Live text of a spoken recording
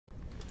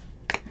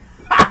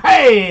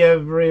Hey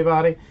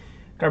everybody,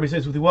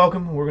 RPAs with you.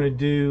 Welcome. We're going to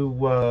do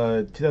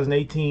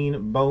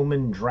 2018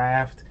 Bowman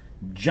Draft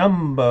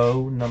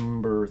Jumbo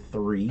number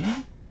 3.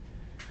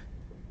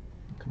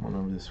 Come on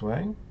over this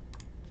way.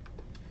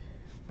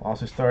 We'll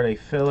also start a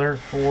filler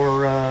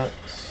for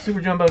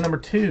Super Jumbo number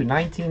 2,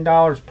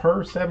 $19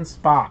 per 7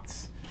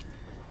 spots.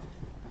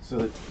 So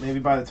that maybe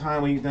by the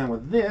time we get done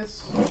with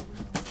this,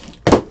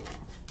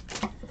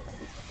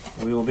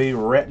 we will be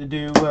ready to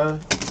do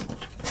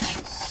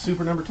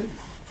Super number 2.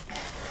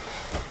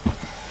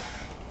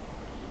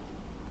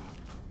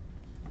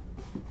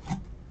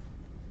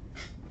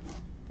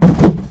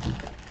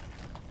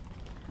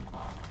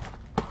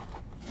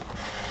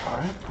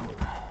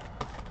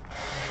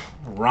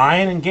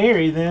 Ryan and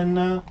Gary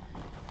then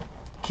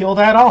kill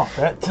that off.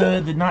 That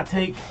did not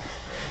take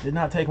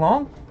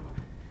long.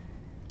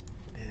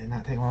 It did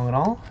not take long at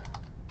all.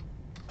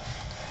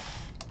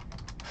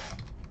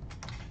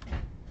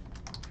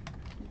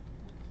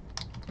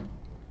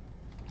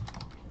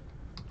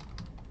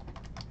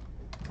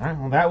 All right,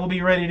 well, that will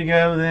be ready to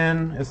go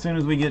then as soon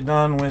as we get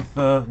done with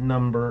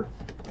number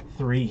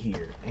 3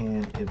 here.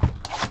 And it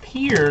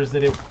appears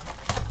that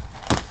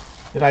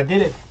I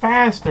did it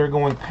faster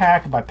going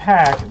pack by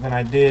pack than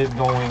I did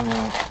going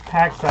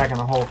pack stacking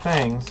the whole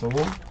thing. So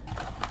we'll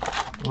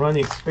run the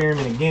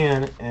experiment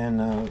again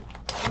and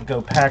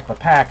go pack by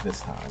pack this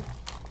time.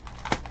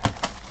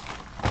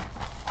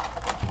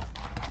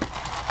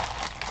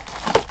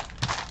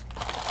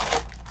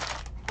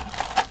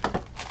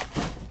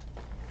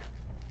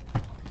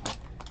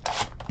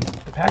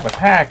 The pack by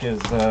pack is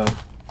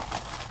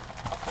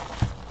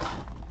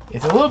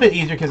it's a little bit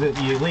easier because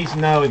you at least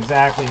know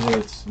exactly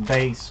its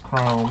base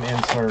chrome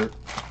insert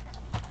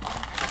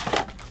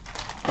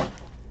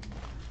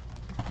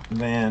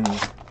than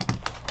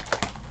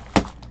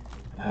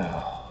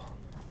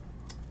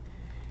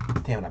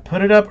damn it, I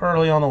put it up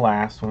early on the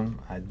last one.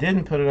 I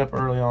didn't put it up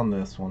early on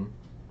this one.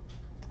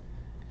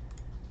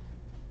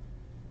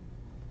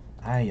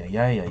 I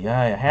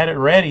had it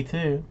ready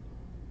too.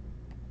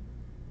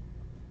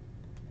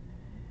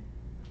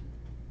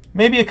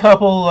 Maybe a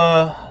couple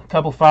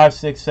 5,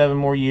 6, 7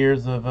 more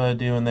years of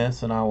doing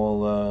this, and I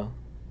will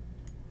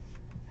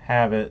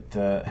have it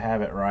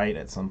right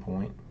at some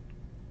point.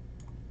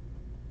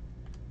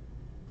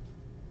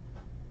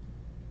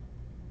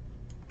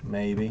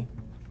 Maybe.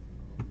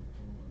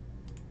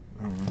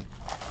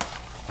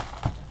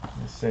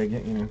 Let's say,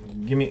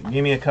 give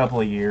me a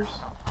couple of years.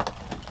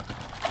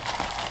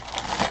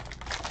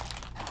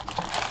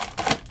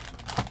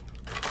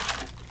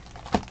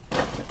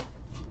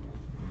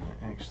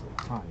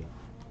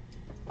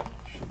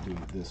 Should do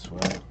it this way.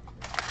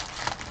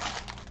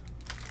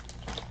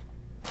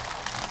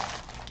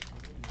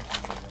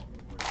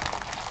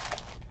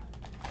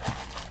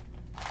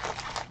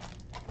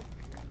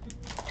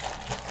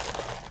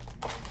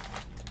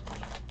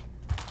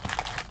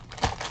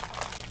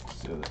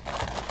 So that I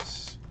have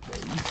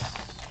space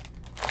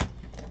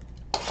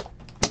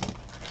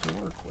to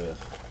work with.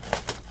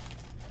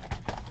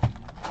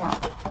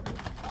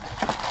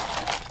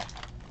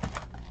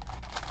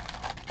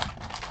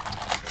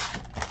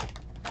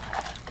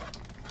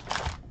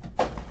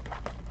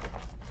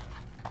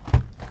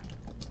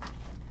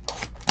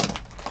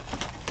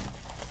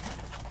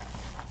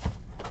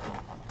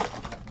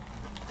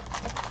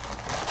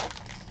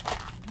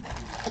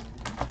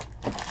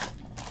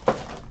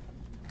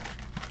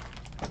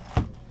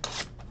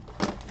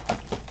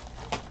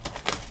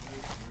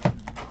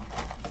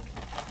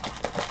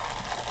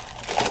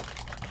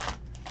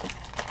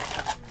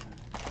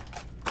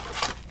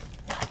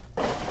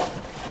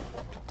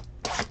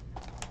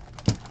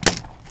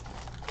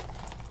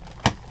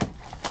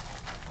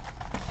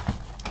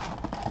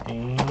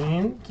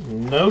 And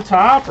no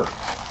topper.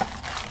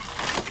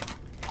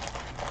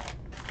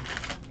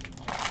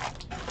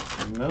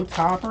 No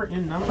topper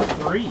in number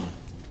 3.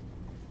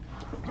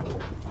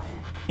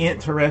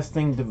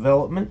 Interesting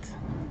development.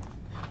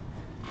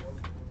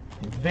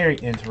 Very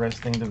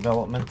interesting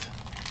development.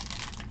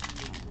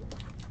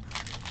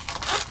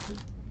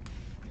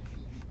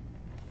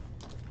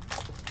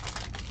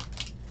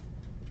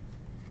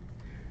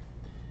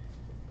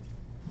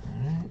 All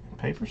right,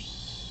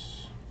 papers.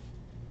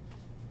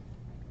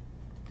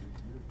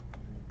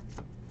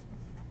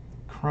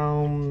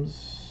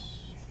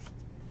 Chromes,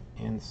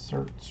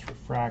 inserts,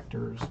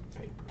 refractors,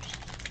 papers.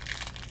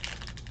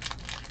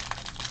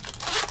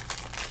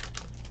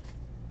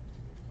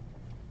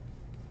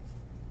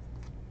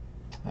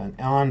 An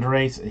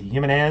Andres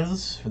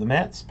Jimenez for the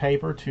Mets,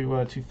 paper to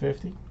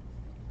 250.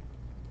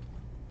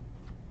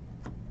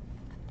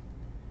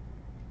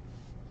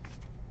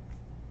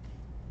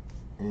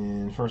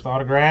 And first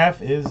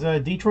autograph is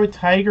Detroit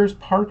Tigers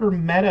Parker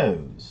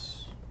Meadows.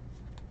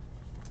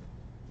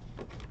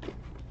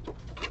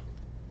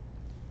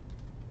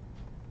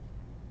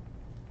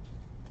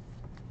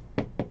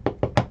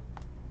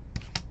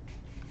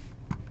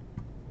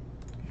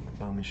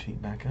 Bowman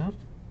sheet back up.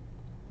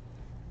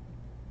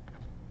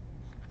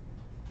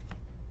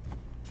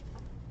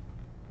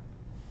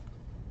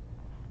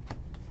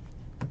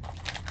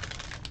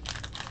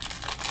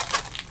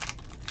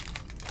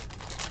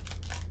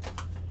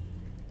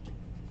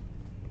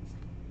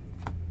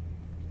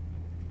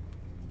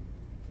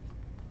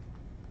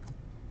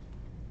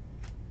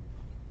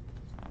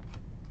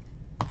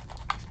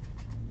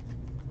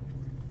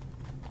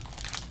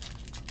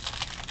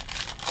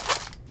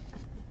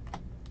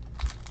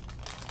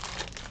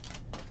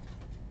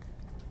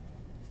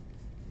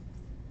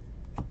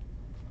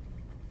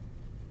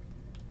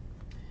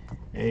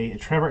 A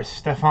Trevor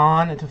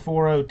Stefan to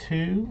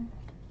 402.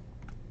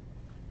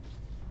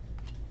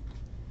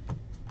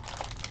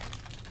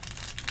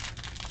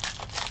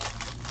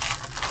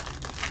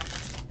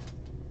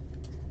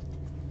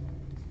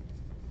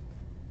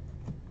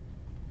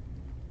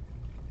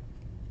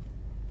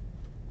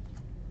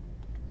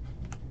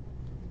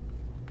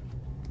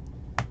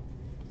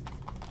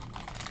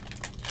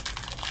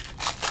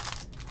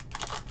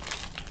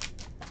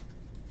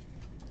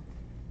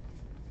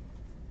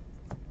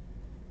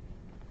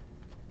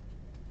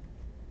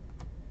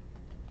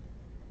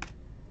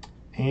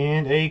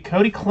 And a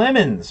Cody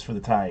Clemens for the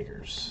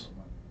Tigers.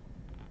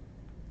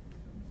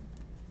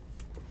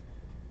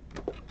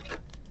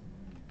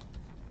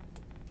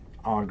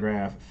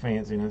 Autograph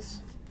fanciness.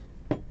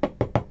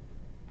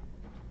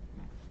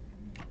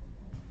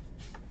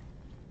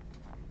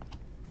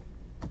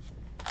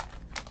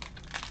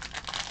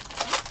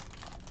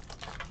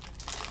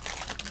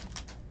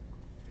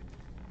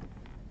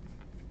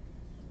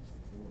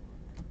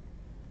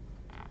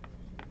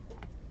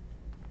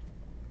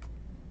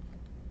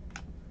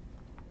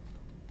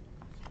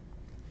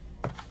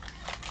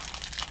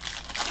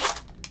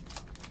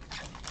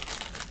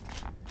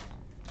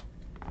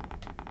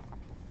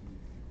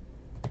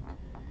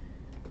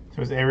 So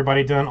has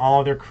everybody done all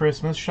of their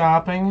Christmas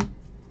shopping?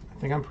 I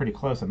think I'm pretty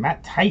close.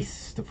 Matt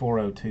Tice to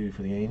 402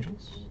 for the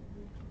Angels.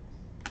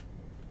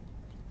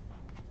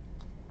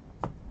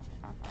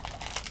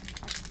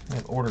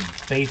 I've ordered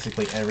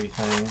basically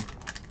everything.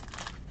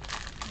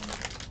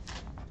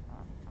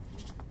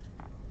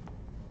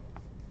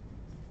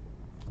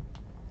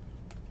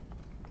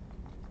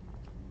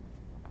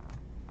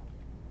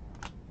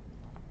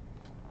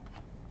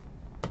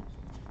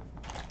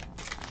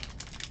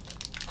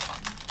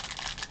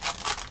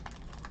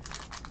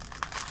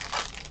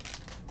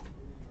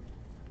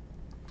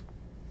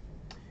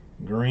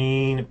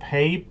 Green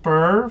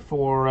paper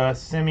for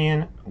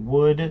Simeon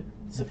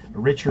Woods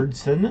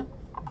Richardson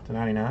to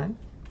 99.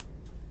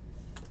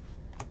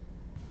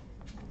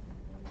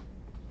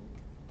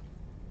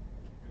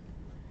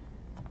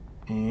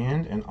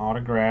 And an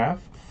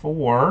autograph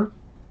for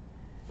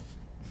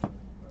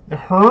the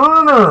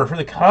Herner for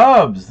the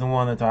Cubs, the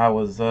one that I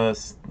was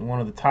one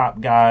of the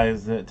top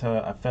guys that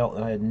I felt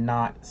that I had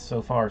not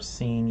so far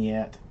seen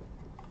yet.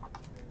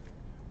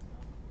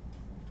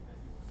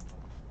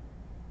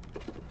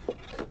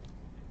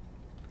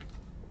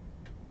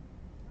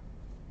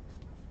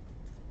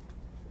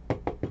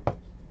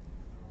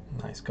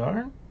 Nice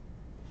card.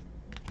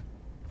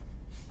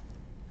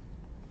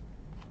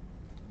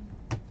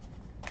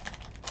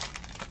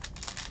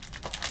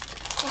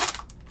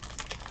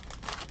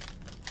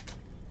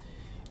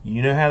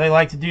 You know how they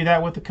like to do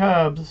that with the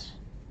Cubs.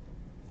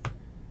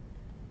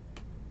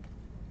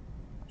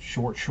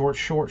 Short, short,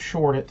 short,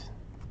 short it.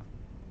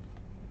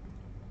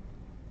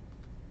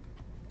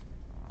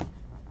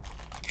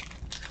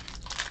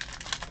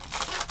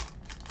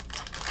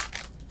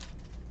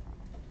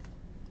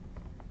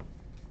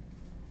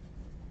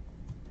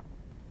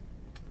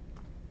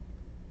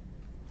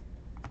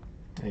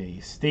 A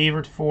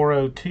Stavert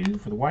 402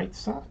 for the White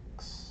Sox.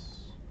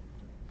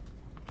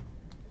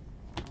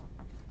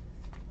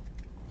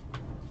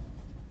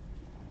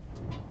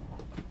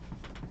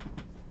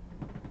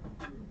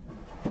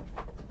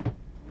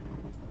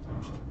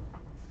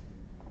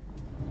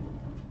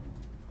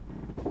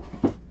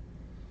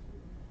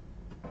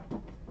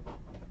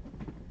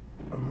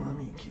 Let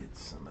me get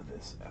some of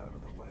this out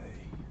of the way.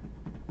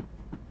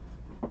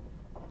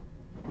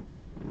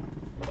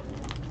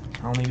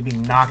 I don't need to be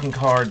knocking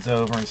cards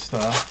over and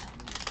stuff.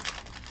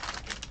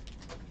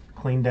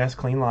 Clean desk,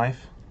 clean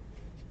life.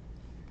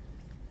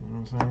 You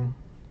know what I'm saying?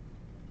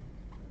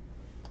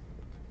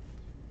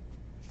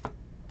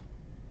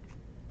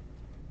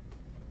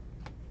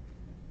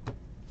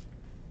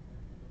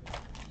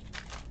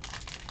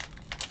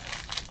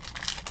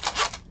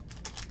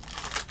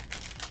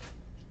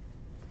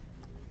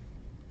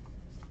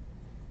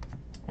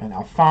 And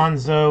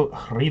Alfonso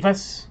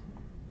Rivas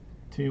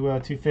to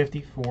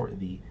 250 for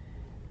the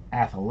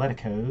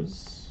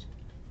Atleticos.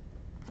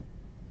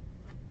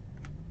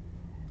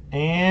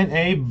 And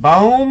a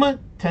Bowman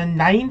to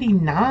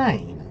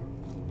 99.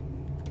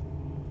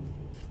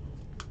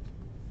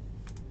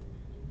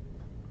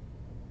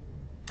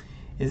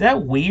 Is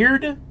that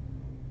weird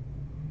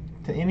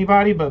to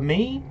anybody but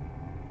me?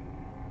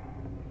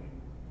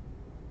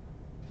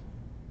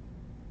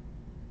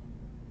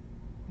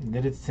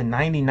 That it's to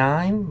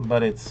 99,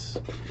 but it's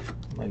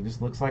like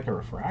just looks like a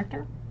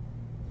refractor?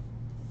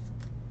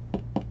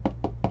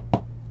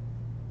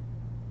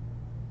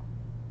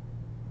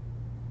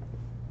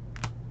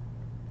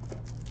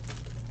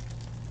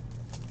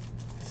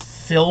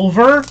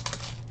 Silver?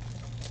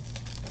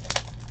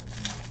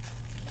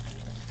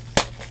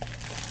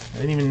 I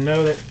didn't even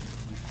know that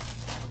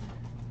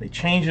they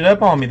changed it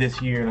up on me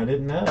this year, and I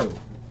didn't know.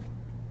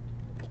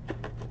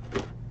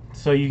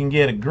 So you can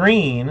get a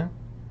green,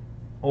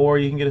 or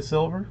you can get a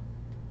silver.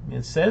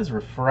 It says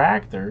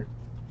refractor.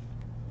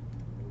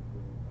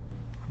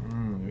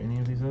 Are any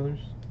of these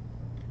others?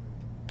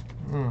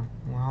 I'll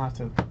have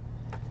to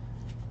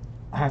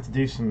have to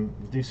do some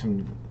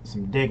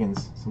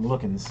diggings, some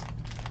lookings.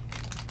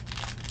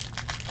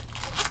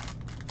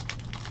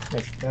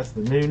 That's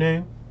the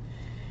new.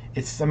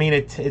 It's, I mean,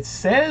 it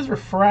says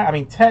refract. I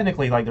mean,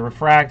 technically, like the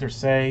refractors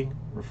say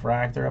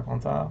refractor up on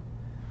top.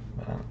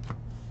 But,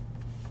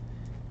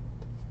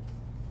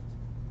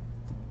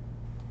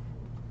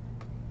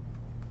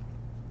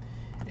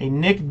 a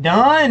Nick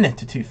Dunn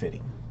to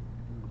 250.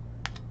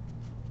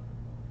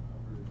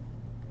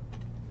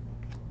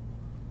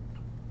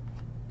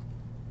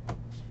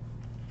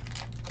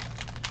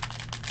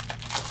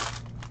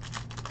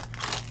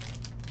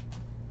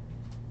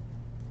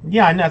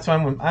 Yeah, I know.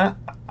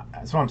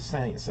 That's what I'm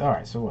saying. It's, all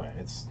right. So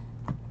what? So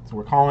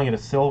we're calling it a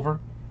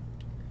silver.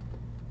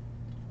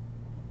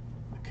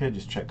 I could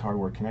just check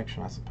cardboard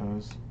connection, I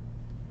suppose.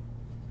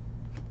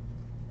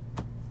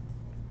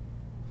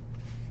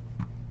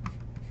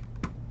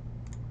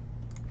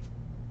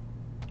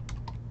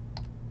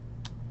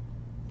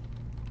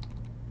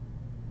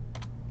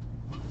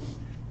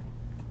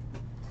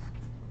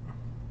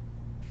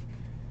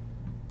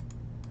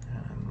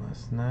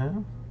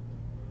 No.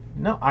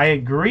 No, I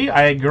agree.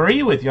 I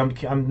agree with you.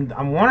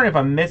 I'm wondering if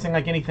I'm missing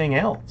like anything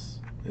else.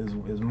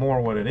 Is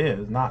more what it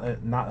is. Not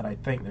that I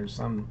think there's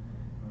some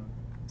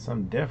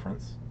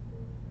difference.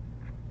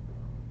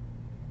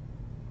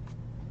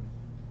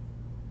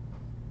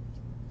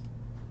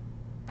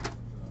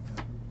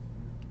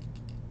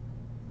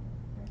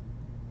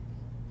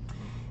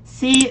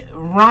 See,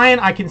 Ryan,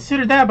 I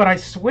considered that, but I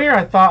swear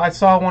I thought I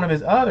saw one of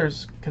his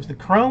others, because the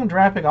Chrome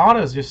Draft Pick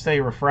Autos just say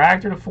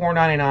refractor to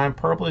 499,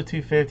 purple to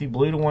 250,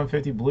 blue to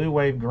 150, blue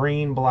wave,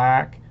 green,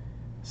 black,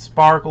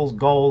 sparkles,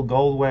 gold,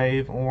 gold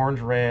wave,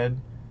 orange, red,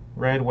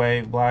 red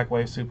wave, black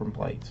wave, super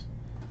plates.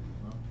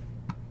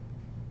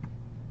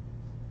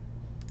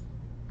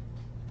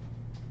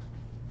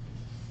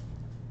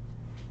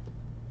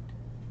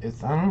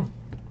 It's, I don't know.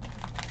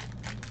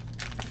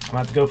 I'm gonna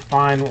have to go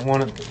find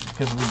one,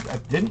 because I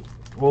didn't.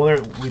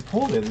 Well, we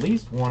pulled at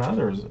least one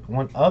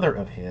other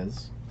of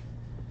his.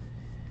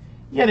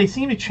 Yeah, they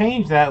seem to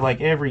change that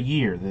like every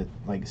year. That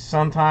like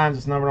sometimes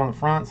it's numbered on the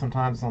front,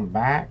 sometimes it's on the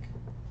back.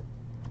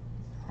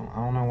 I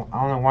don't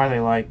know why they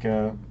like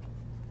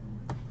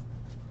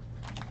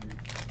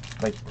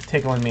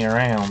tickling me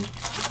around.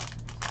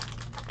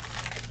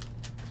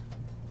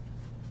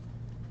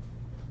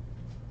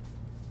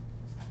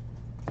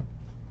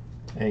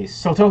 A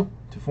Soto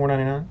to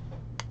 499.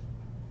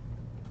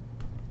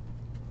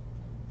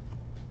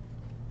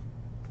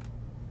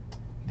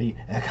 The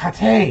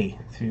Ekate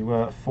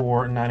to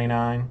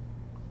 499.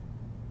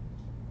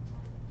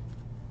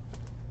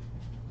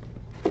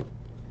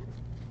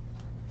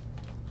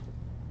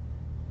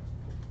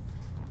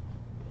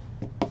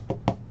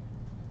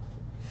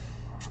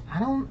 I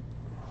don't.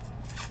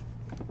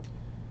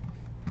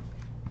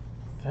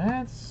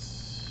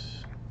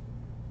 That's.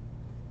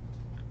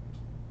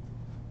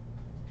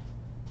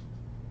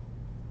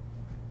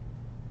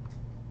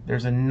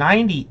 There's a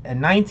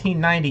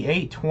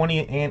 1998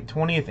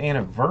 20th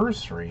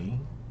anniversary.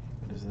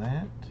 What is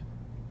that?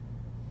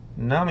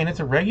 No, I mean it's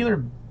a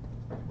regular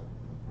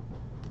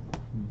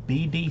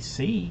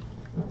BDC.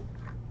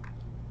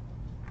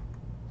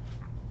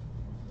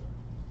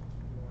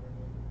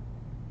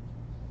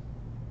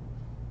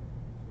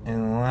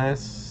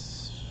 Unless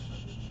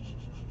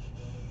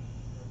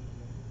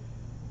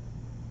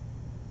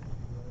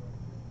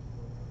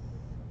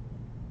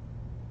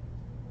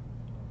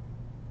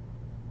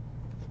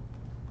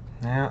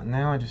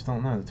Now I just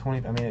don't know. The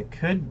 20th, I mean, it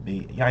could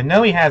be. I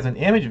know he has an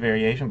image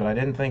variation, but I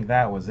didn't think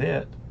that was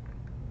it.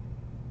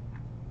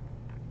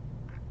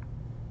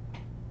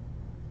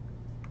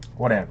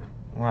 Whatever.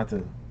 We'll have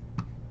to.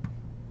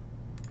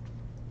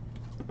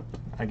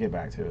 I'll get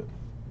back to it.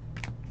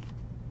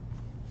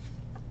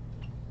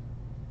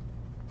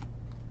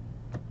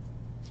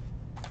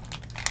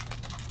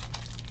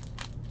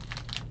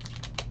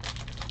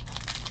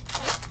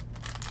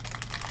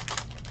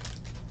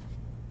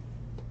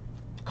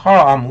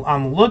 Carl,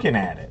 I'm looking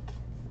at it,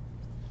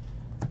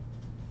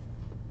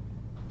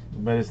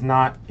 but it's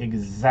not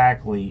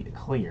exactly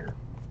clear.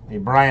 A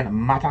Brian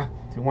Mata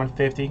to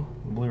 150,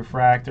 blue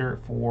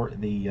refractor for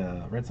the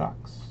Red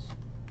Sox.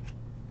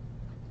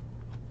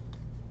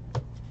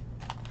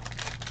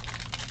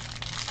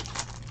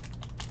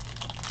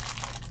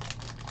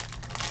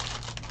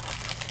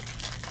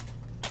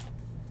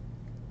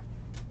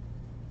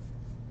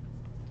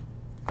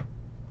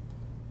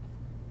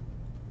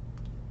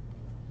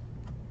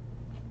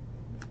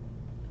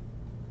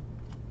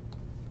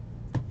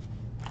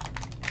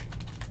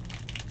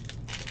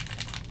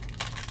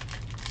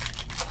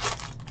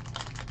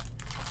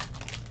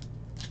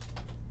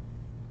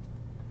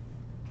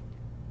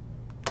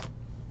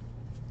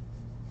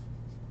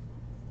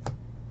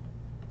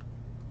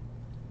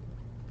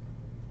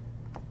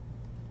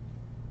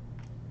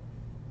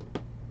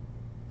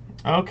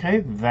 Okay,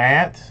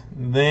 that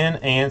then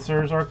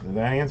answers our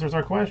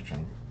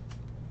question.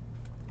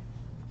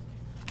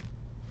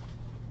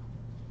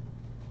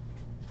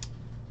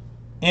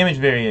 Image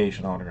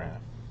variation autograph.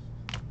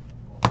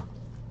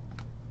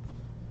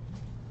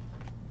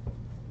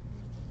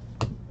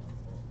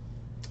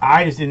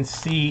 I just didn't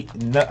see.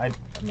 No, I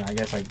mean, I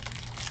guess I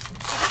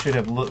should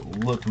have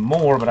looked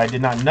more, but I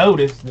did not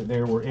notice that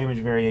there were image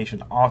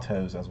variation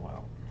autos as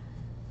well.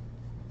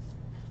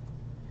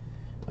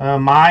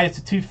 It's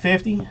a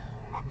 250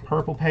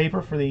 purple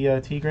paper for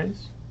the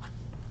Tigres.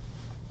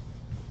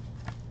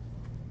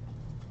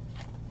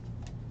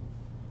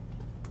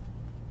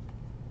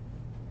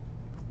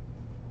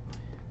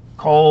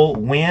 Cole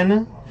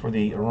Wynn for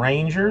the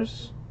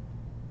Rangers.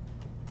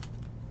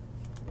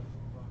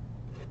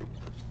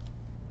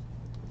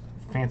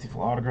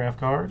 Fanciful autograph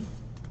card.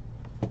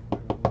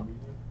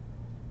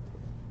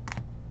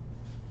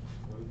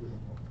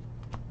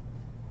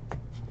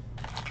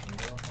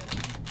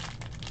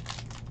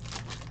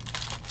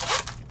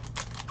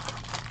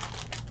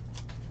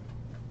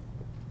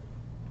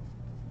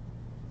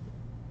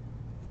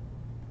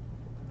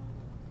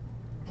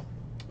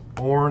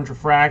 Orange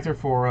refractor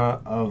for a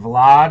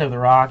Vlad of the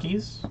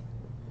Rockies.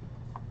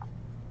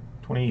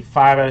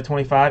 25 out of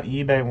 25,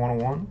 eBay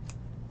 101.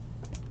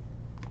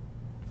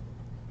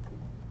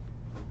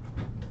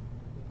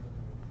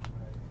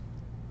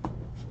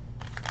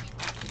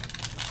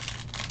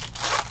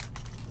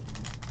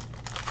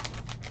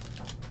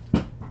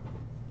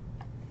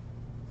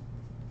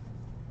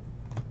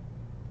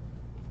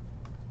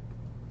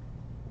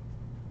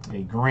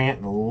 A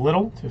Grant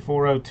Little to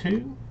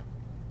 402.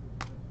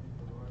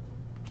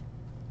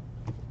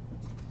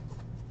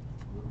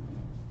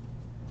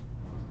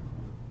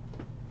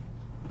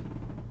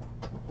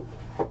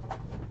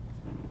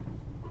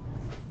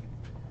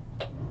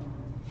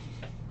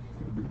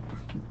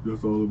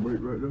 That's all the break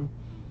right there?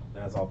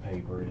 That's all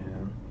paper,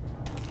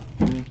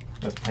 yeah. Mm-hmm.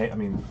 That's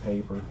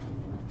paper.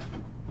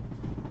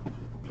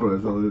 Oh,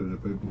 that's all it is, the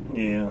paper?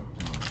 Yeah.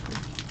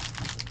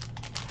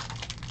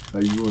 How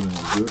you doing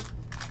there? Good?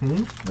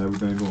 Hmm?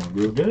 Everything going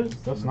good? Good.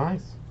 That's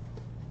nice.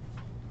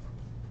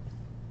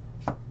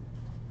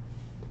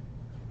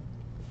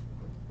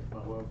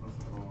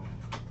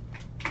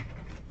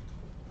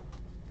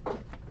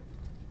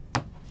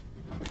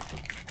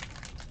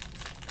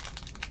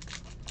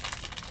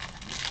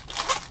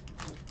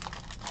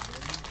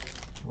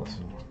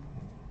 Listen,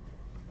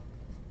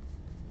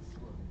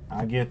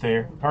 I get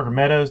there. Parker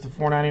Meadows to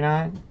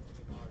 499.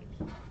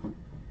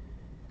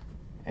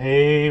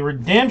 A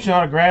redemption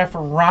autograph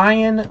for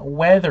Ryan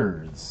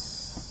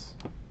Weathers.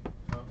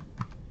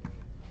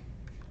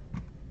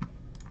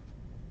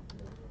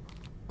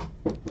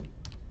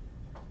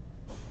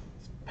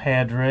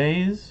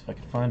 Padres, if I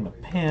can find my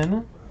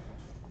pen.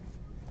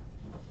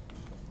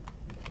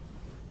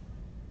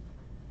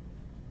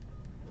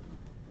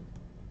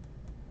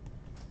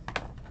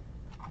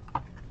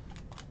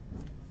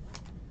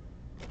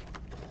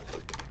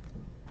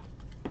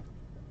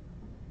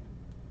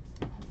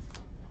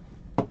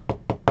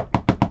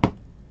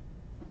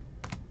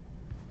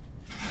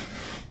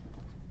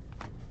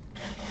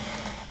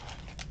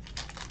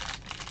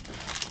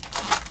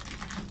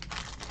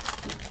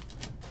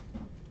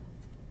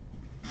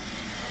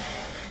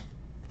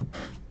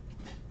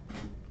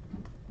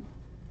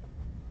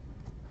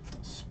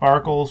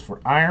 Sparkles for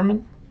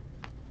Ironman.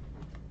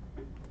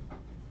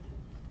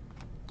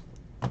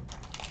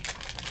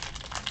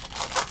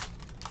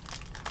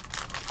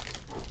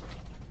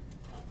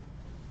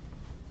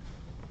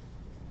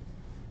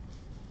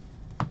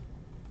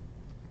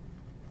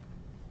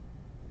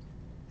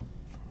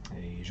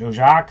 A Joe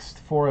Jacques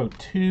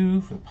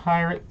 402 for the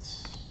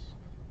Pirates.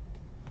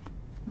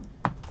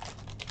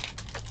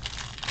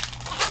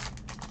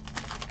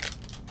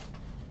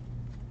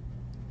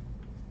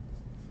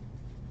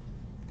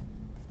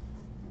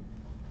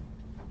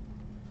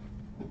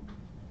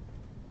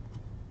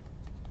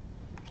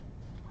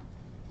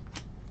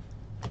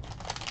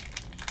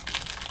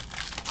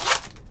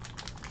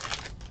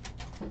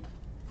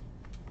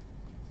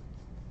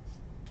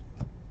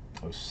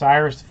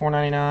 Osiris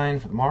 499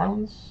 for the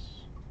Marlins.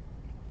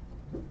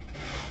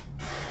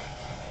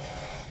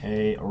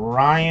 A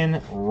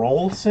Ryan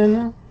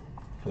Rolson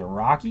for the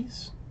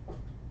Rockies.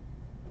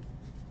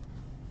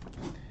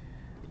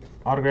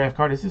 Autograph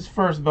card. This is his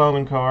first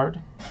Bowman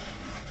card.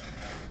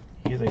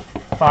 He is a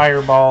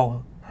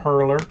fireball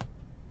hurler.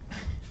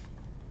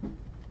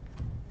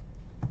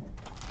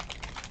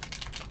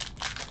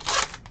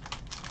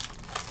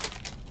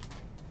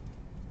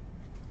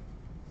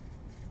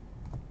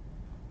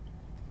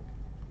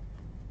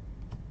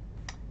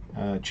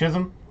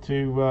 Chisholm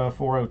to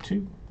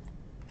 402.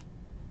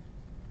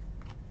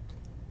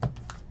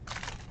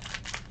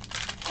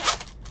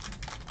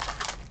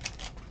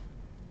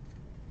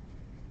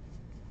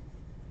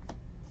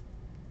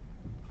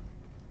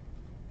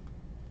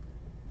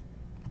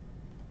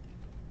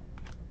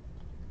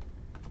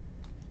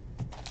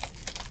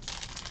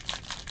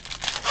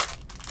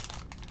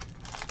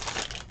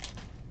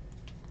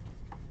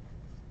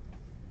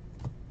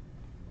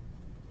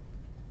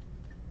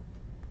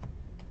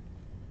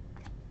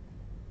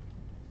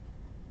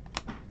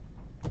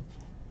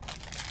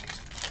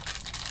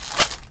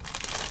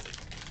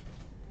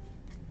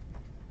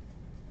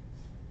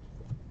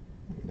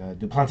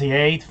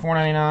 Duplantier to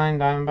 499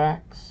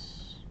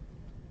 Diamondbacks.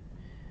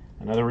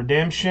 An Another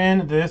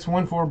redemption. This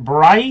one for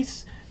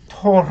Bryce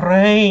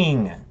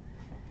Torang.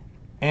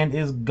 And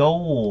is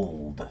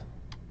gold.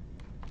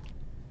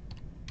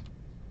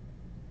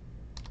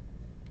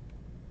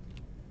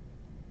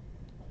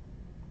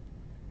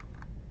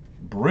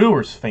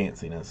 Brewers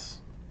fanciness.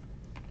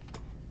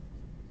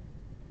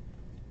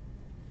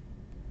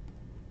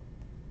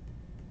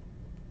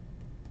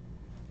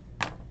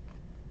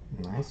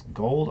 Nice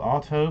gold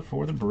auto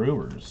for the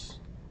Brewers.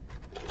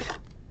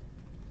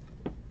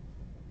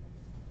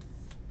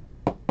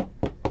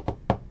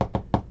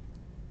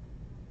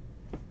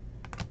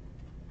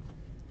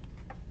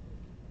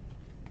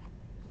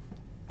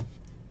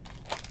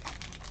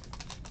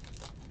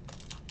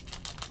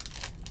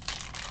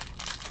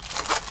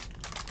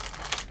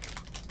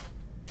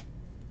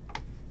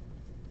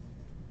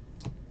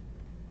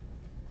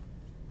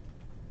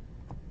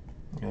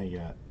 You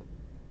got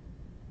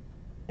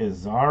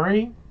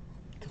Izari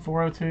to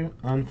 402.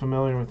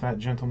 Unfamiliar with that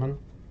gentleman.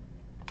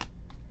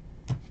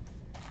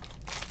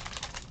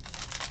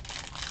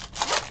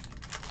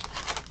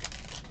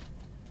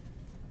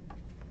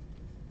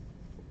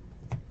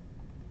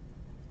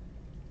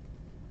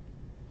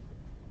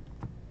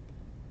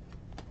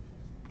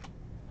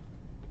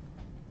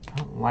 I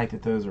don't like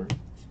that those are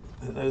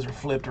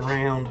flipped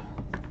around.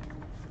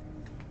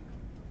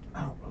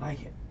 I don't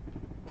like it.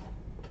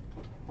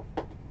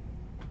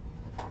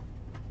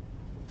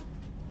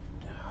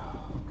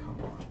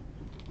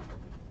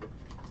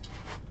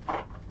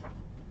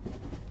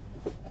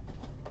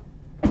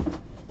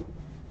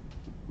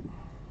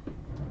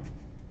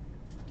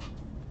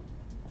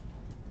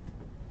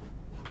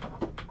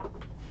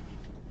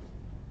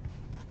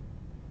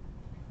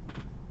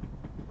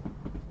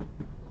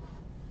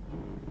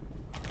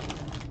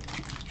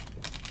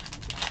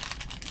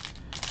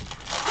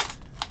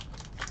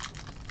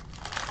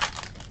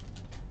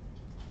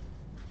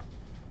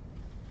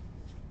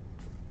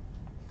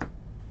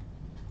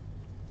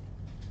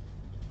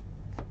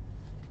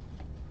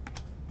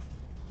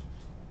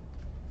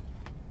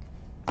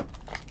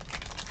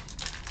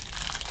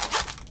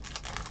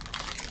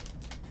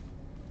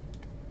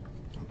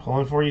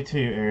 Pulling for you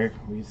too, Eric.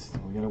 We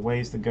got a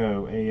ways to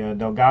go. A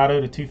Delgado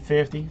to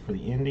 250 for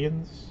the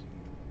Indians.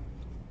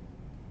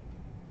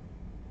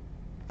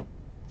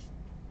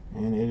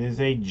 And it is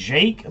a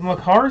Jake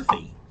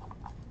McCarthy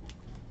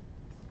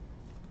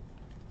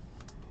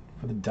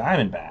for the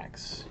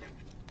Diamondbacks.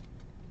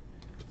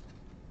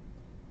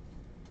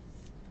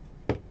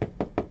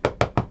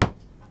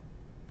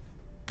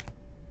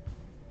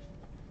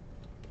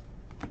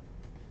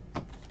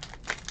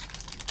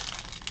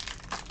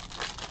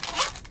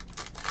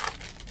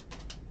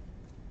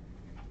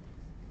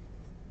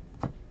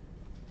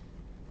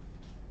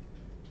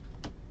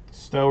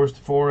 Stowers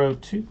to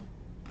 402.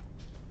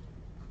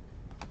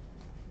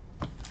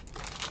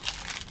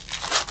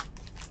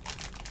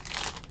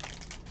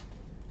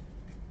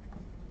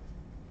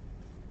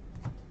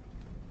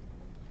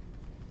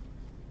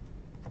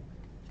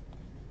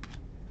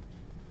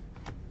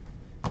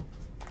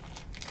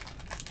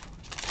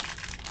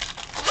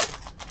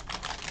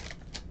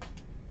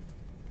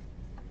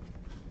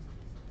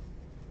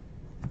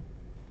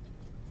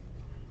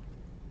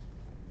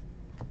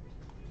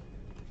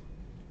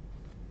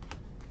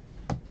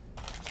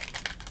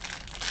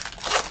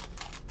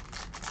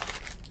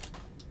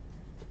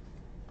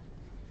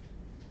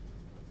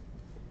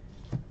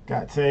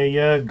 Got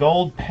a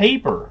gold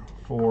paper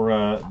for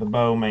the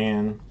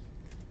Bowman.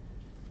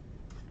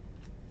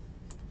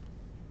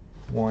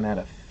 1 out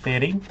of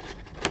 50.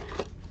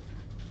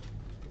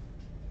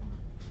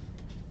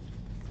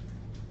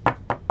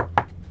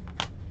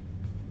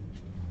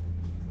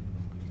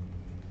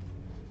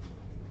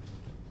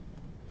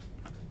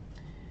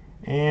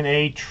 And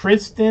a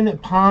Tristan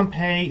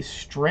Pompey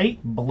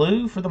straight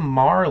blue for the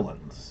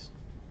Marlins.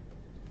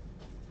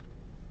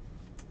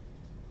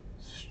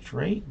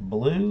 Straight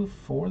blue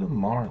for the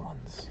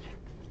Marlins.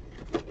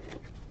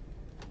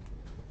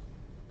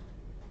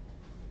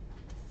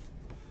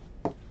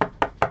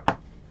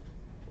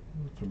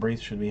 Fabrice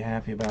should be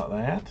happy about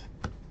that.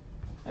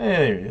 Hey,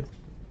 there it is.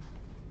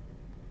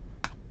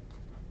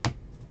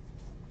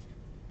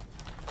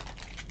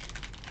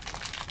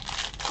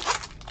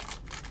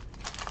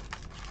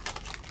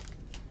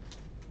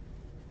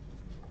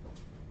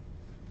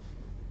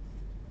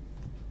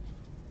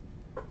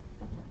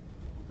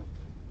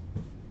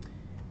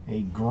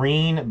 A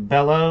green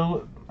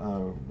bellow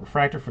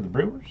refractor for the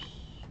Brewers.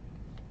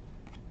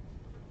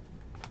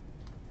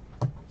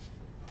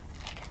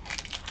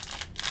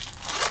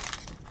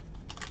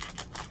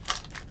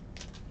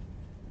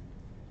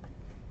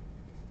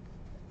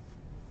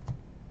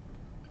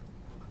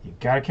 You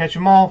gotta catch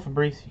them all,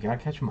 Fabrice. You gotta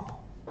catch them all.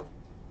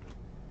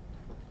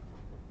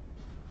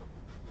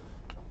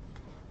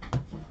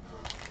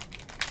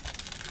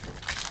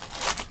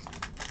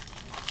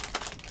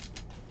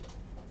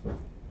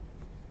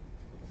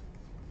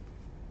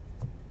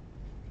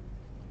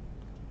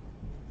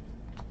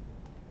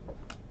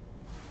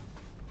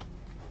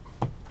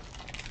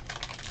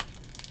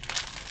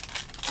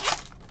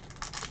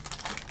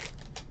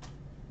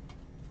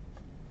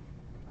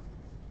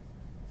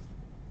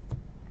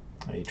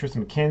 A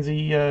Tristan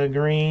McKenzie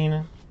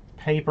green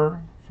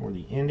paper for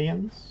the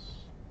Indians.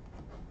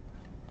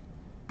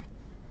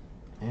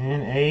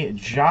 And a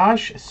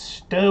Josh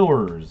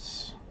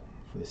Stowers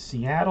for the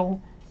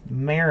Seattle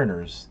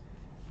Mariners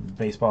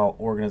baseball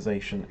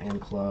organization and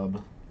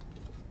club.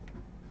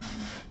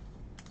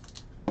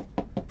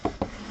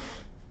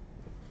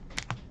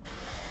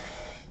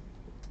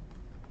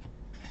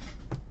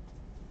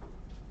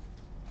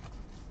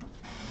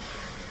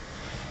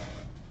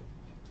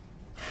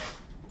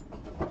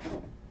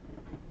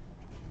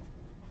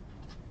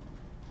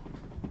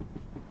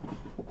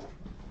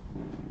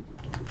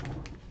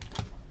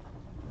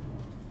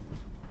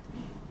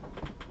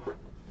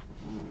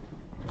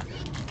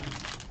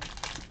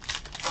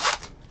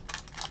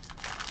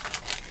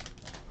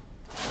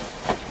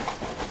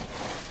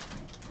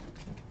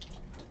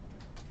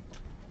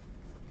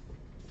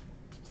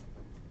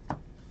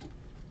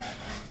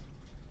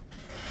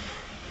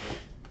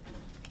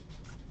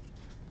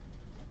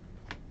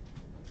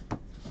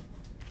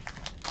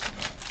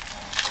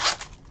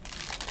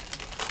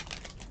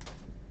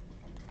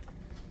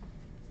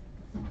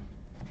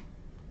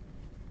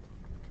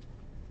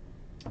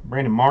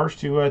 Brandon Marsh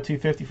to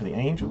 250 for the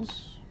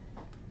Angels.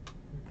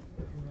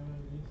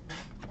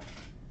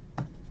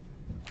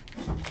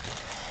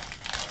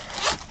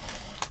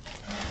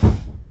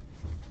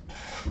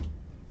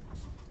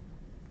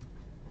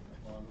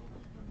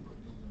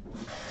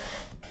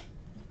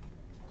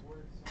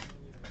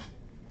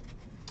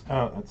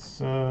 Oh,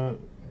 that's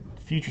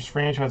Futures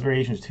Franchise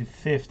Variations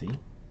 250.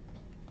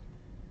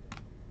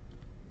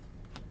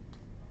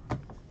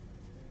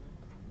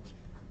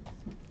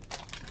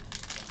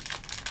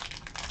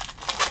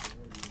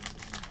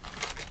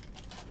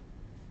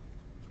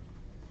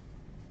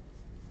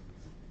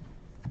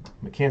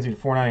 McKenzie to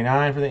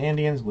 499 for the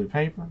Indians, blue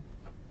paper.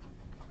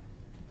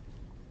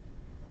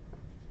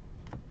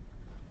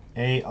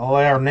 A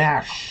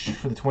Nash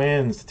for the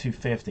Twins to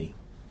 250.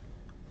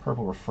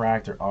 Purple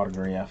refractor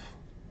autograph.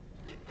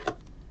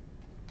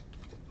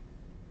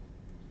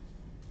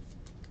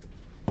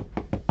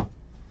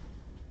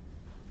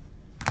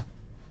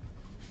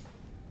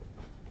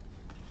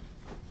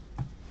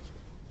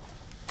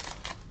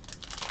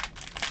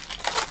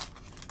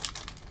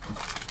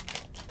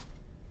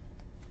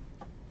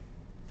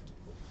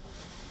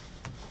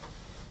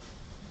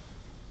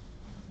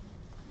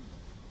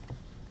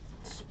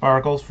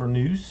 Sparkles for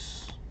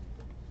Noose.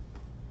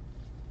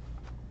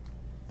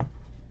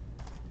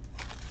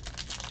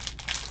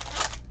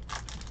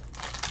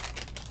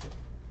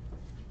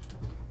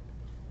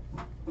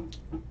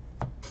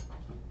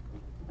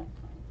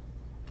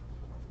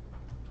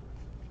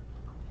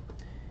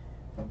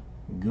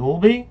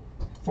 Goulby,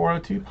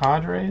 402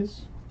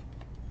 Padres.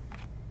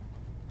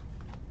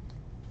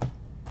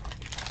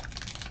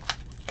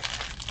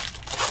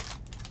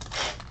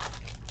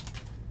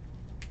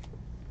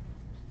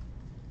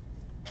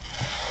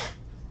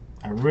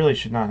 I really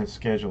should not have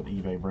scheduled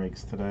eBay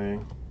breaks today,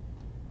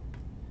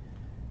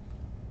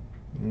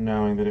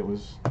 knowing that it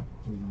was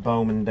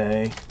Bowman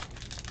Day.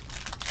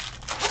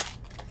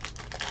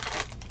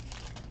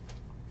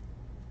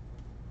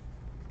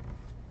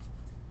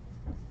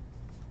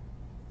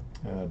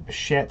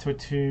 Bichette to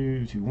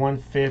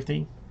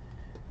 150.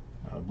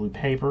 Blue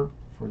paper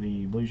for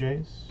the Blue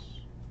Jays.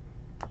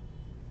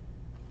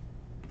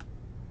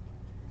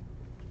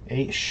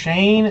 A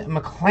Shane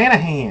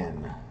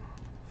McClanahan.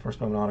 First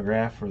Bowman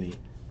autograph for the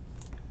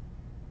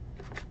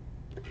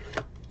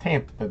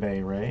Tampa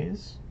Bay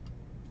Rays.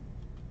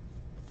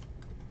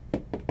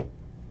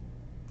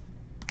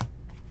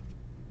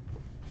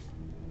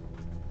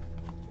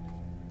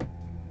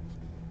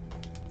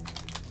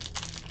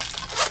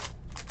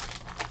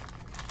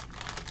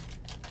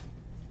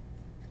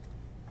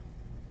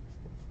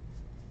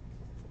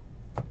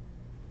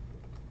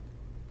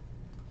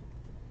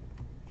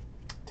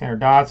 Tanner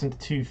Dodson to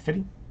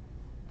 250.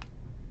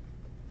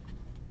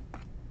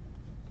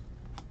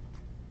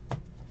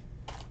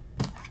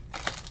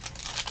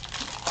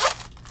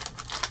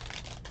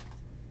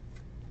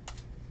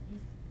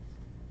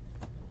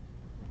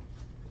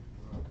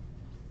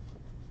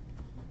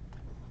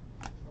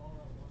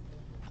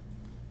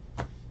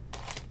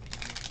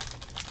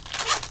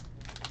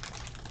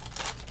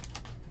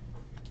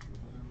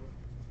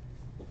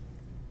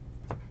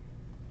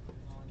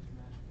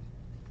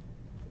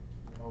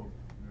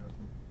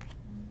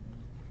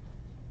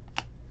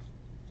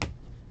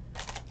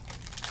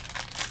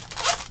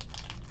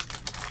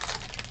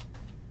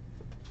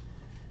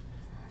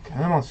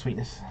 Come on,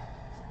 sweetness.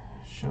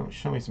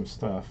 Show me some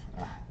stuff.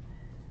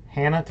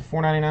 Hannah to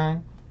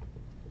 499.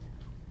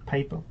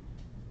 Paper.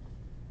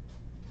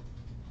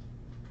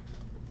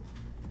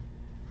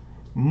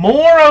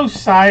 More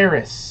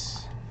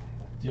Osiris.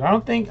 Dude, I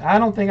don't think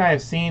I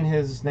have seen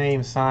his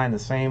name signed the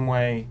same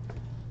way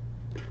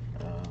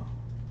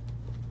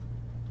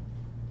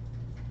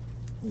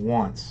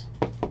once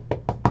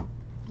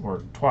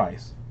or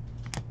twice.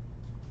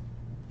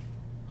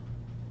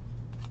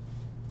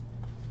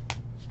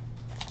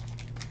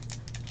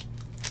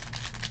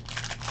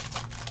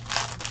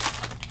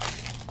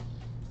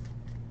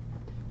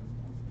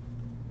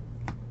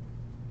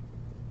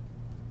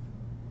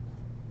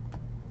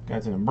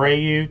 Got an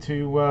Abreu to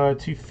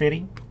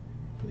 250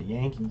 for the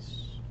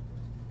Yankees.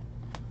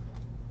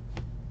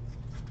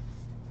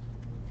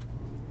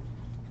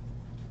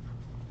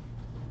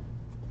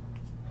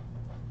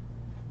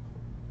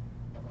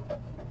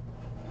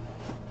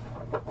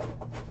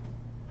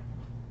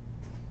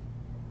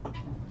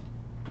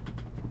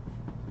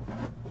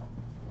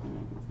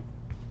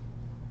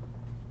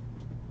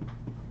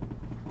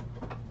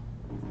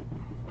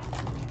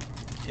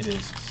 It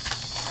is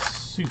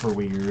super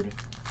weird.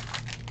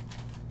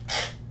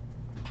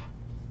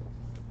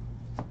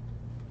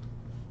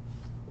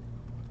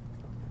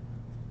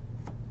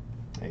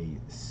 A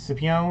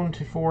Scipione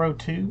to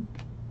 402,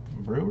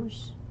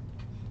 Brewers.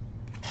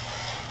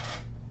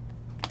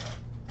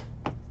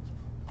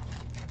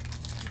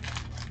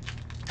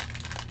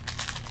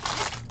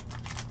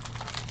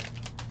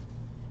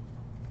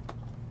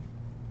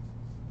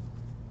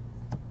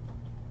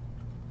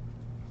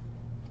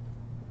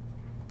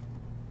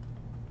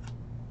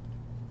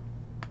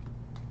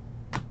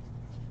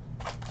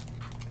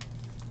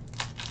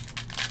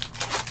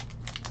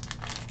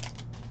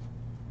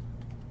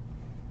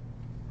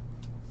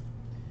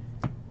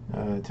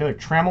 Taylor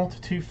Trammell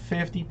to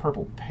 250,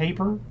 purple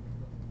paper,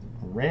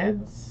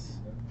 Reds.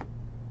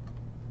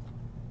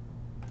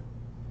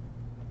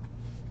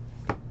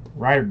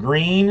 Ryder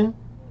Green,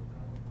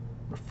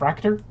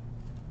 refractor,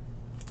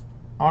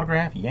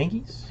 autograph,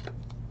 Yankees.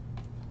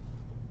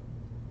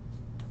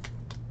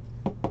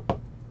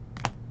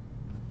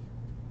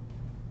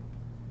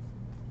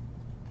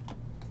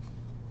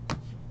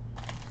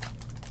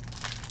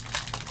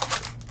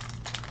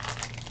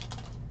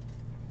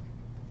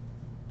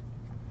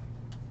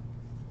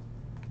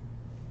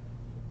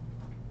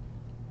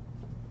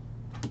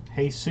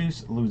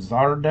 Jesus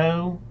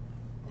Luzardo,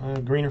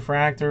 green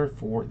refractor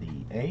for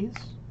the A's.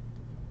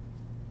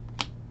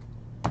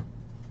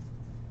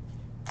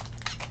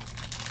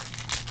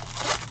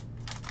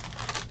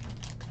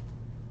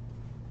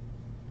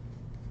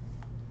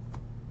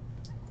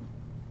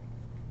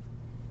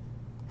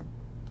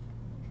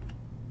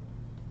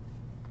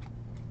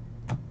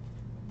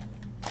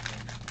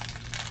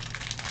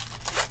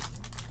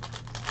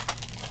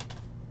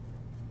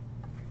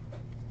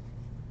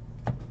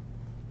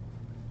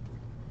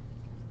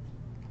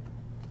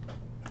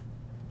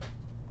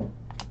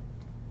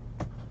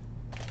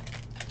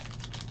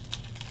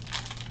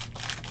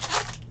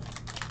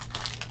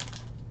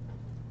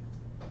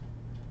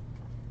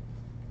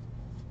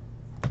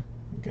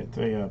 Got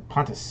the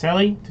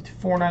Ponticelli to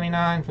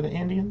 $4.99 for the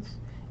Indians.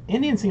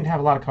 Indians seem to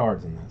have a lot of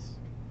cards in this.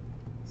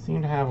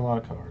 Seem to have a lot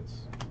of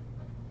cards.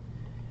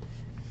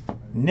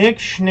 Nick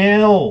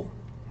Schnell,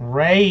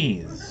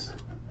 Rays.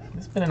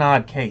 It's been an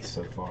odd case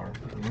so far.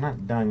 We're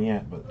not done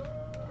yet, but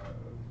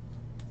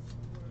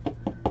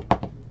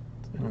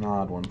it's been an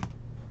odd one.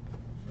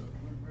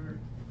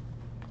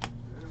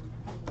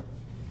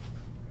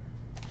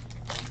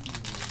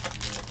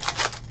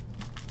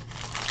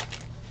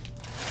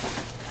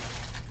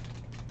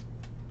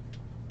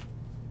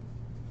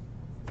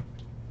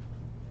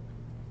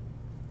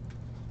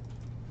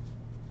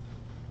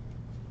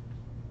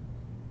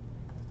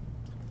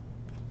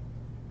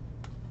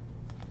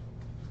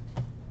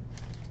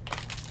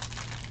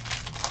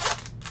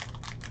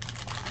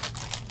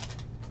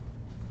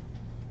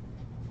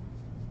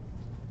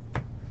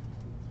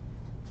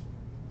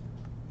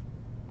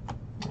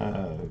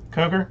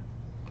 Coker,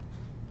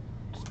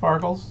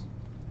 Sparkles.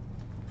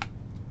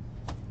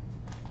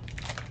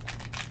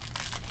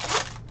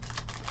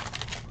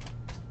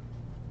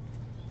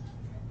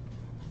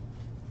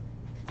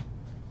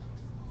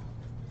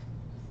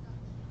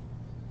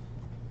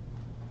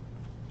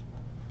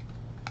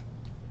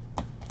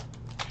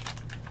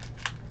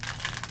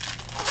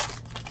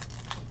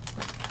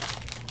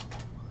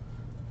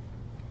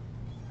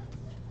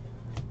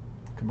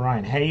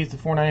 Brian Hayes to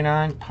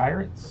 $4.99,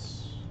 Pirates.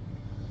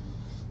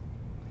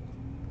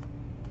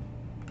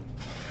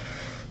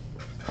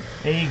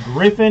 A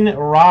Griffin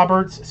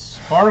Roberts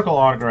Sparkle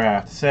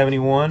autograph to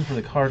 71 for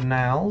the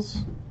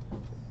Cardinals.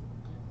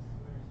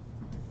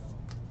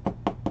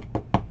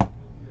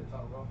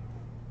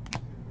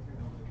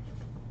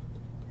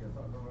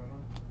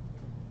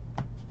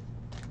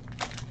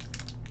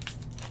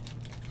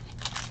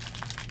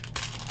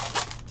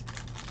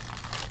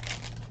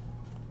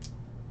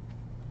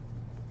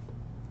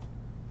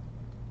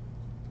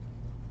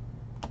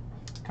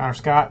 Connor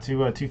Scott to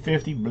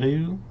 250,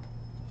 blue.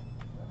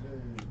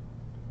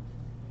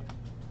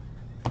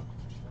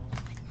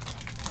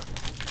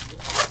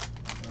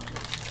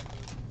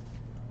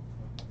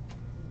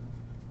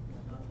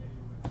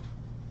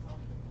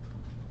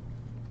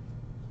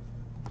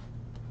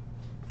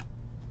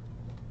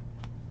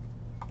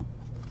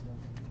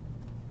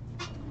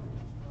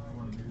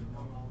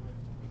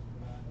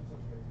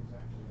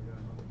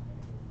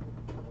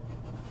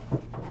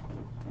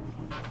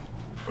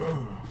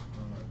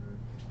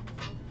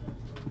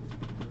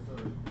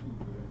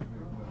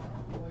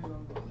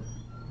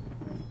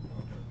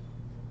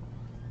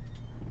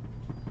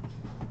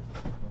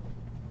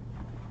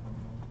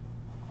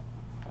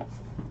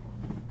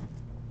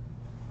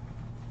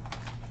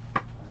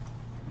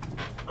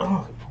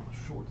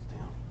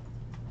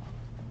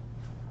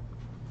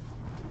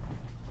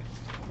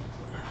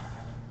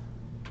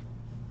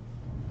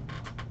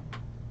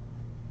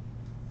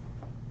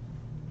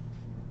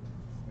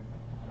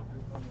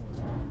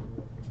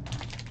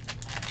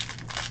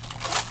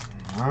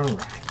 All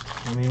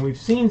right. I mean, we've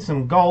seen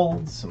some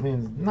golds. I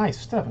mean, nice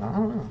stuff. I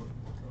don't know.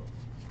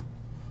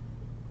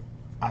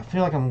 I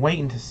feel like I'm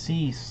waiting to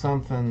see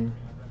something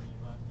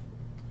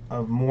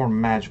of more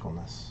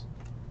magicalness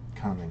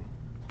coming.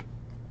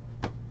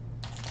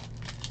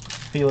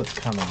 Feel it's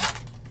coming.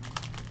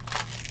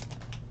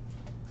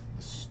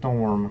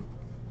 Storm.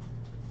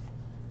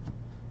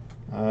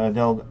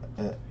 Delgado,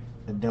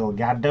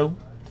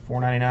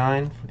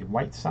 $4.99 for the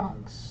White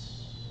Sox.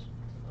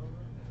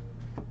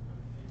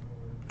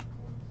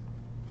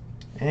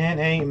 And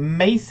a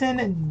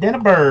Mason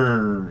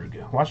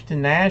Denneberg,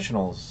 Washington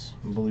Nationals,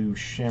 blue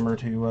shimmer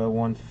to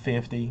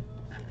 150.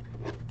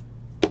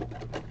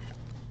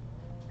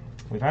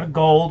 We've had a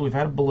gold, we've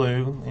had a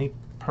blue. Any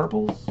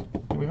purples?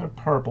 We've had a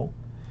purple.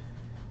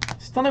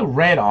 Still no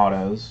red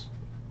autos.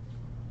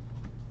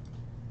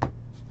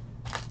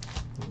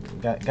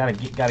 Gotta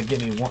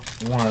get me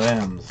one of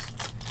them's.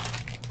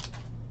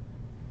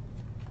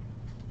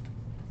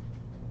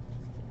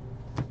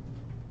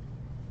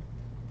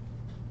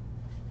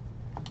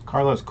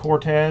 Carlos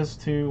Cortez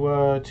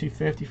to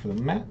 250 for the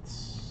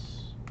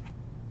Mets.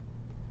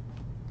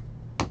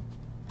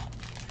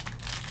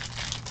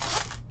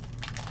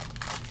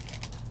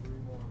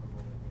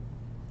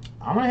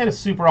 I'm gonna hit a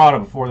super auto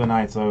before the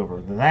night's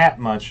over. That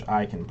much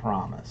I can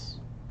promise.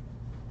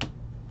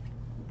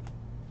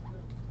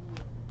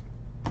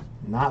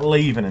 Not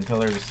leaving until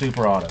there's a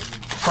super auto.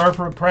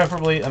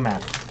 Preferably a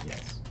Maverick,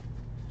 yes.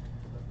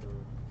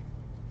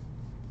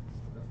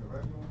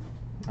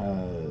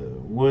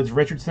 Woods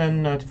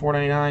Richardson to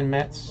 $4.99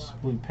 Mets,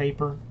 blue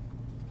paper.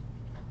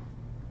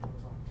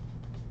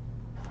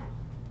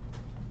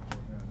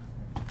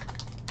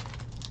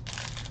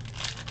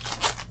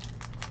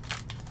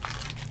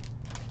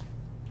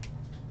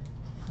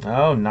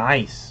 Oh,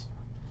 nice.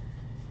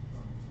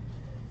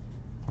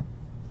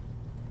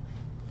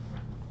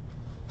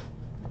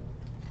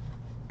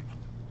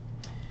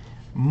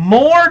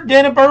 More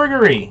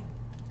Dennebergery.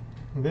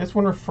 This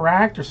one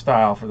refractor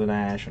style for the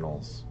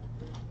Nationals.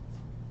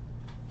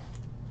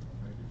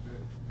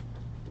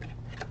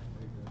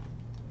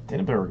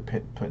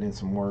 Denneberg putting in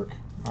some work.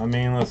 I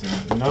mean,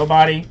 listen,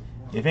 nobody,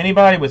 if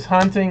anybody was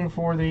hunting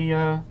for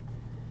the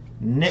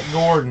Nick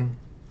Gordon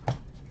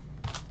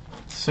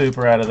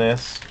super out of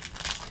this,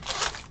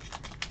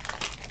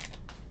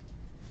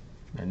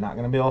 they're not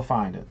going to be able to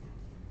find it.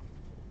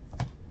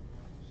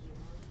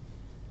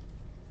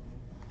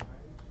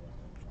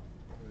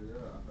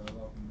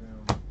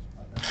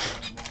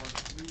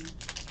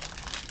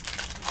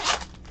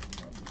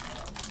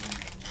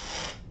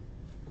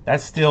 That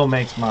still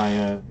makes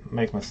my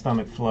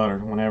stomach flutter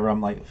whenever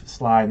I'm like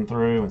sliding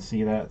through and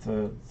see that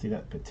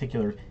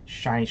particular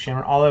shiny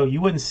shimmer. Although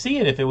you wouldn't see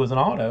it if it was an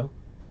auto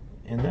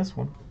in this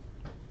one.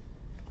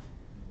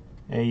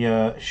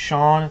 A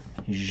Sean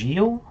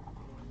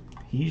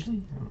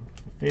Heasley,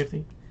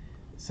 50.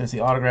 Since the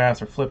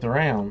autographs are flipped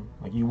around,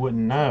 like you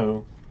wouldn't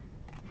know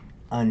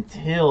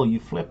until you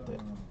flipped it.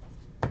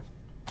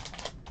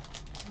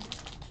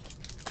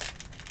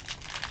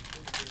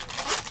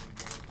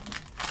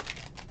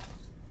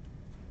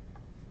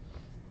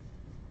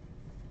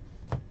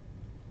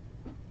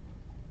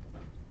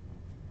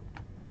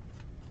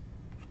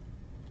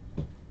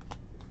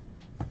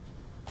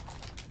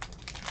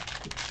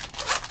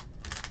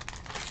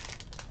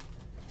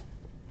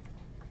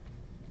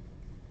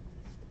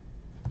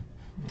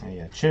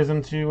 Yeah,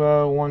 Chisholm to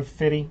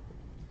 150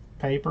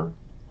 paper.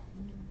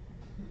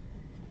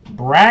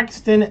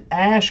 Braxton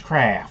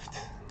Ashcraft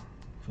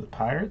for the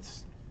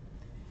Pirates.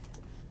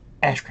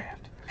 Ashcraft.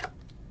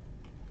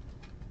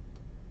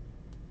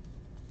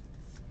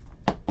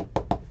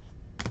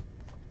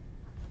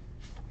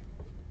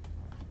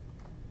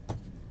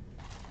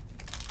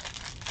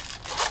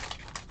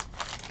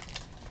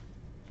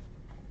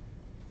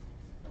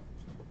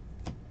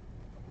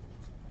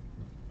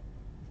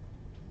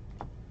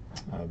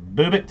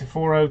 Bubik to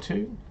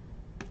 402.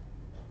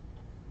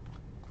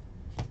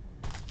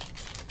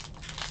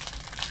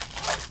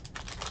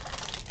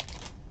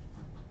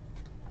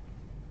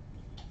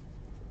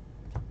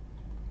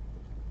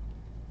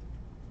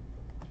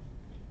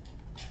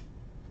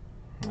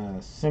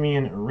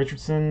 Simeon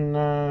Richardson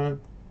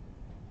and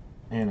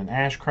an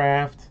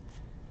Ashcraft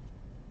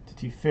to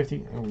 250.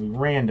 It'll be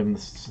random, the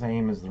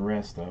same as the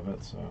rest of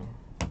it, so.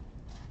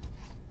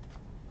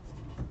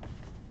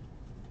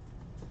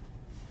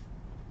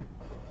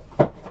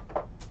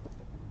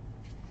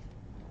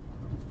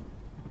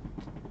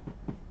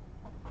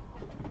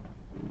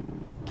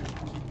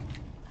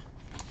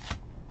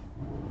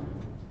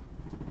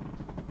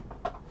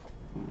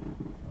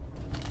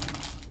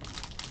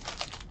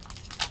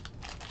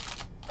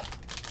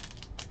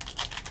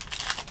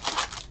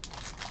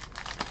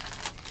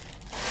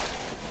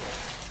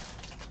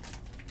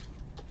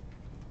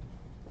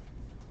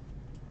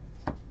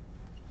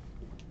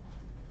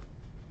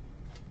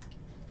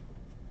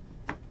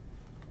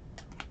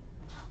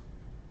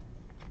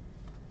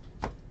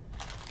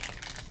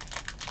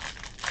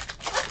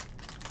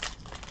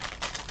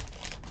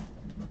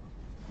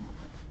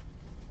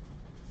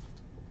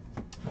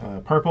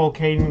 Purple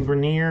Caden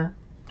Grenier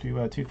to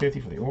 250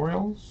 for the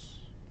Orioles.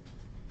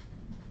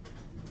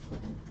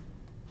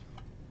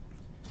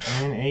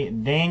 And a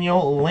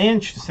Daniel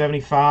Lynch to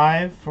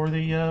 75 for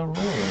the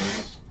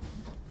Royals.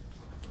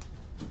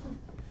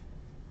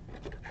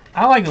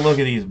 I like the look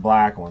of these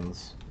black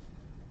ones.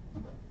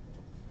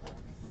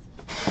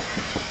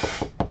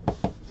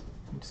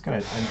 Just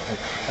got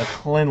a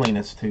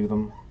cleanliness to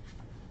them.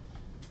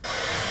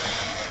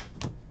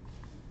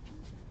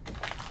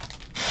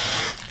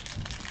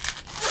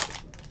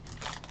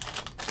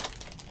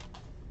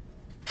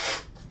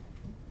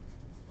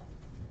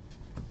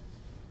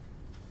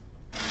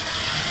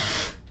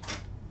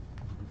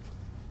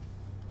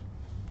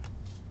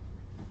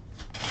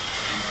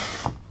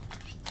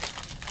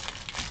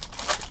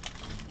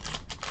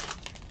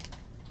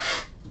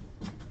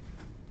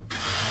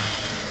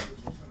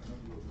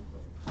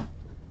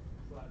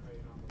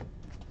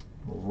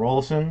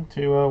 Rolson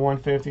to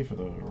 150 for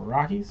the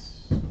Rockies.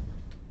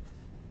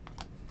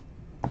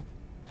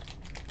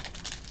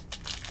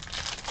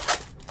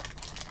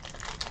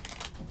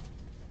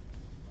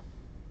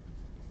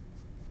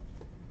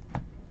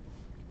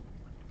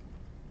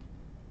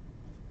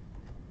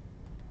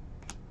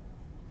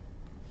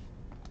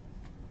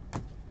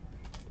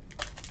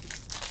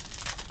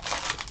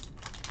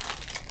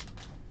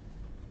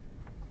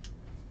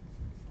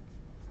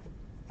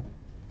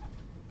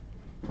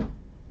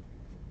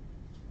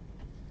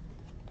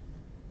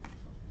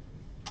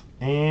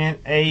 And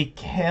a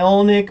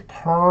Kelnick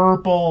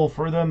purple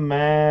for the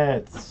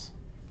Mets.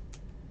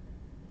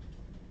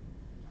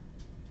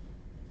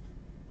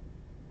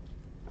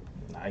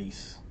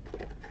 Nice.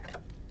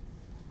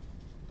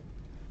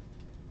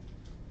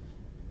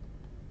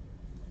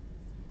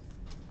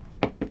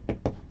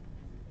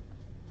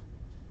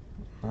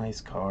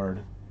 Nice card.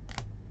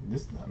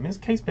 This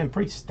case been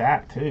pretty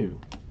stacked too.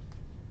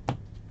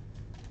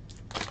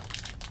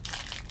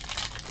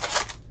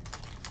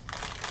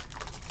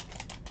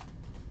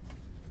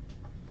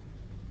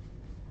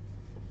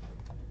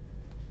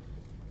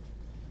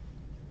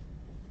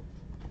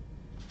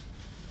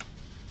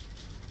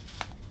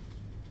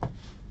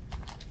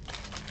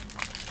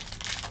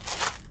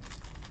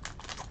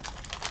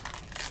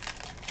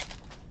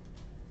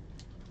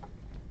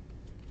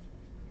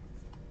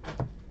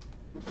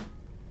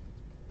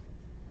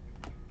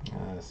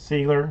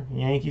 Sealer,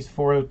 Yankees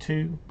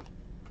 402.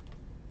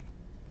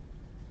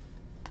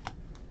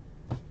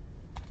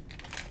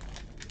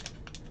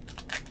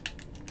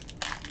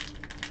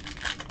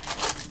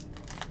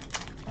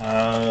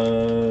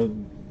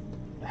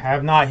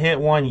 Have not hit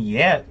one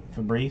yet,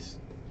 Fabrice.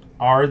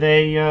 Are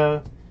they,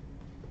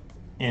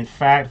 in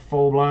fact,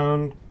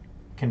 full-blown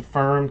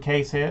confirmed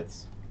case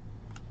hits?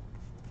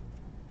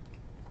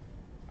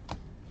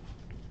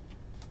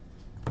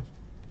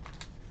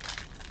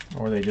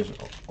 Or are they just,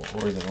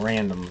 or is it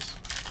randoms?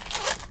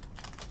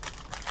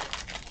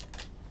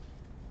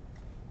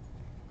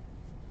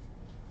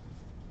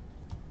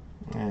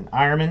 And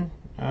Ironman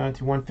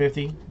to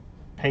 150,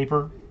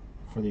 paper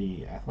for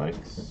the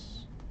Athletics.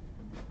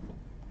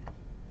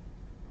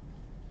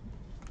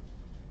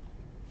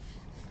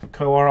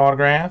 Coar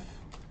autograph.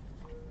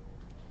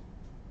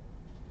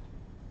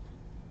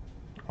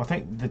 I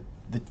think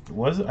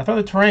I thought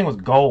the terrain was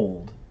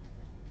gold.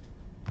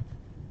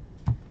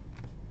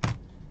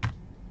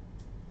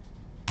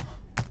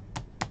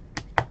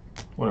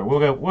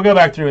 Whatever. We'll go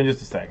back through in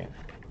just a second.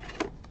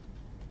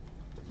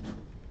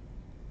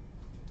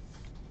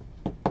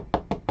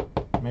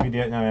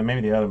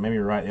 Maybe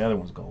you're right. The other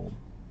one's gold.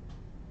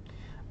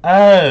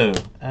 Oh.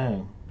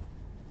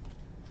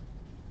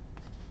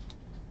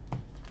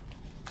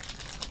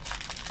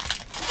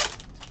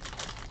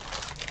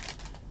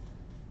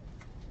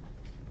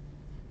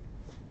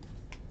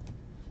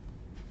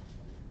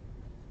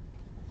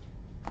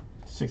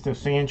 Sixto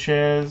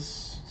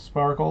Sanchez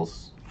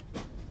sparkles.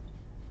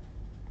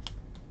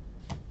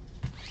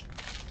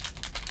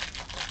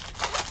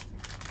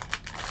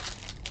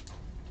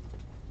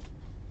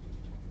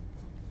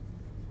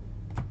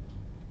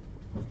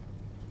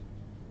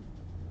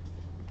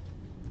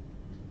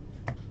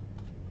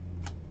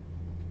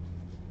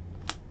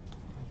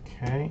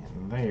 Okay,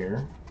 and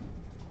there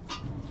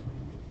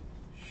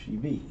she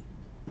be.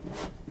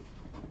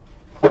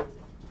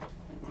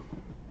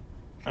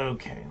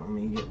 Okay, let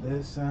me get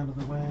this out of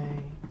the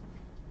way.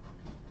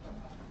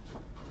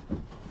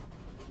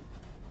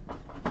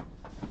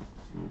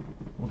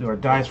 We'll do our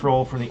dice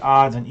roll for the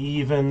odds and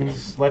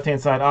evens.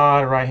 Left-hand side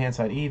odd, right-hand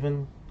side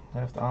even.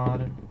 Left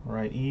odd,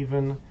 right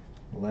even.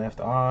 Left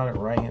odd,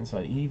 right-hand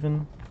side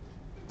even.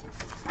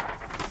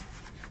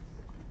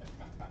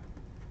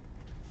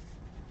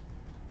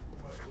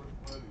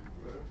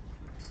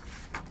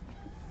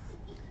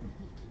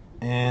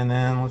 And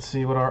then let's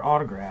see what our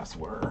autographs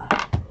were.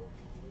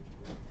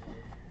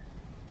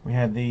 We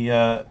had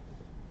the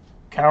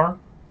Coor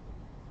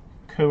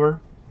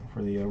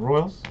for the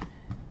Royals,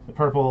 the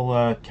purple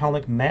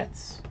Kelnick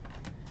Mets,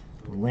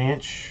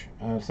 Lynch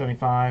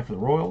 75 for the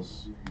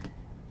Royals,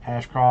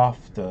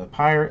 Ashcroft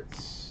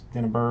Pirates,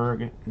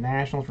 Denneberg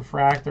Nationals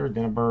Refractor,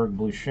 Denneberg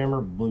Blue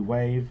Shimmer, Blue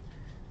Wave,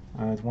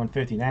 It's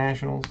 150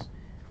 Nationals.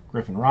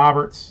 Griffin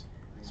Roberts,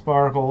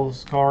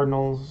 Sparkles,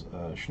 Cardinals,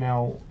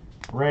 Schnell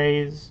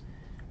Rays,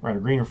 Ryder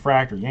Green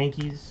Refractor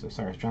Yankees,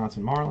 Cyrus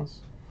Johnson Marlins,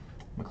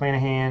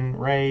 McClanahan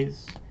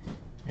Rays,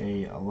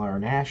 a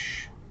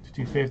Larnash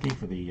 250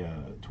 for the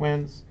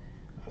Twins,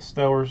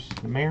 Stowers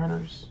the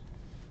Mariners,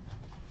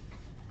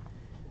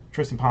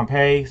 Tristan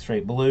Pompey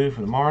straight blue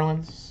for the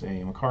Marlins,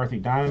 a McCarthy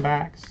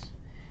Diamondbacks.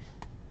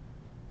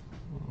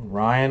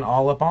 Ryan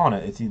all up on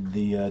it. It's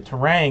the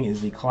Terang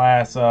is the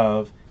class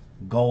of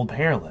gold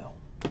parallel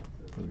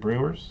for the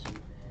Brewers.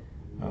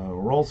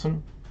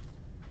 Rolson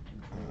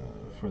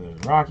for the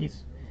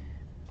Rockies.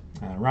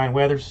 Ryan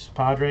Weathers,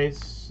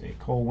 Padres. A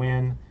Cole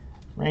Winn,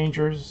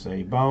 Rangers.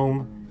 A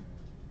Bowman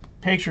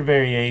picture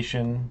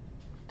variation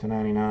to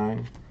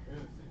 99.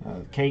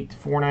 Kate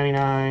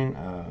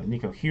 499.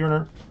 Nico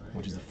Heuner,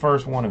 which is the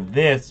first one of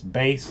this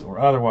base or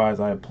otherwise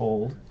I have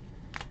pulled.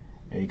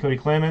 A Cody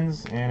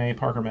Clemens and a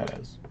Parker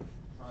Meadows.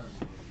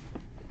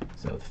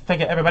 So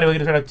thank you everybody. We'll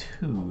get started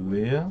 2.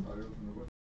 Yeah.